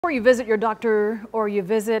Before you visit your doctor or you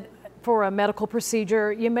visit for a medical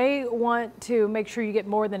procedure, you may want to make sure you get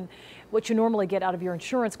more than what you normally get out of your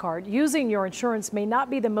insurance card. Using your insurance may not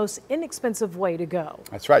be the most inexpensive way to go.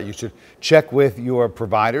 That's right. You should check with your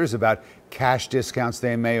providers about cash discounts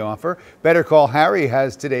they may offer. Better Call Harry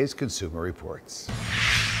has today's Consumer Reports.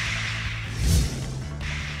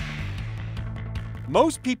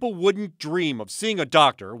 Most people wouldn't dream of seeing a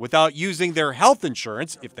doctor without using their health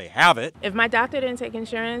insurance if they have it. If my doctor didn't take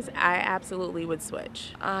insurance, I absolutely would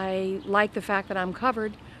switch. I like the fact that I'm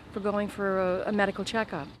covered for going for a medical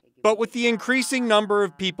checkup. But with the increasing number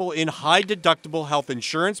of people in high deductible health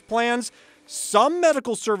insurance plans, some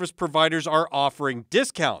medical service providers are offering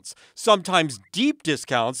discounts, sometimes deep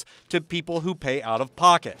discounts, to people who pay out of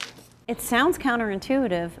pocket. It sounds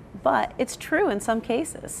counterintuitive, but it's true in some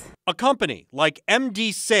cases. A company like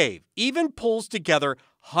MD Save even pulls together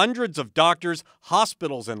hundreds of doctors,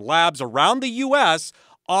 hospitals, and labs around the U.S.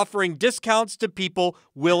 offering discounts to people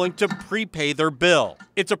willing to prepay their bill.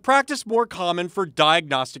 It's a practice more common for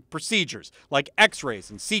diagnostic procedures like x-rays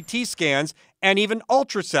and CT scans and even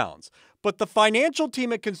ultrasounds. But the financial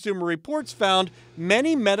team at Consumer Reports found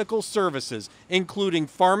many medical services, including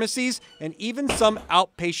pharmacies and even some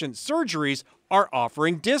outpatient surgeries, are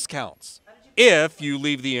offering discounts if you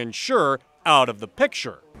leave the insurer out of the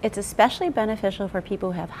picture. It's especially beneficial for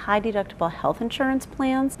people who have high deductible health insurance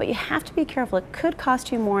plans, but you have to be careful. It could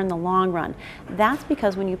cost you more in the long run. That's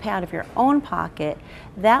because when you pay out of your own pocket,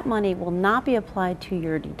 that money will not be applied to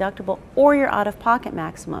your deductible or your out-of-pocket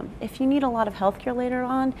maximum. If you need a lot of health care later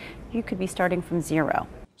on, you could be starting from zero.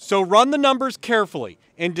 So run the numbers carefully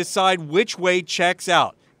and decide which way checks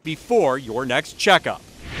out before your next checkup.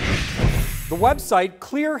 The website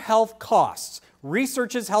Clear Health Costs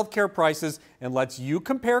researches healthcare prices and lets you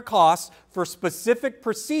compare costs for specific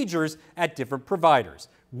procedures at different providers.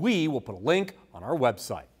 We will put a link on our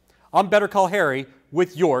website. I'm Better Call Harry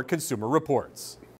with your Consumer Reports.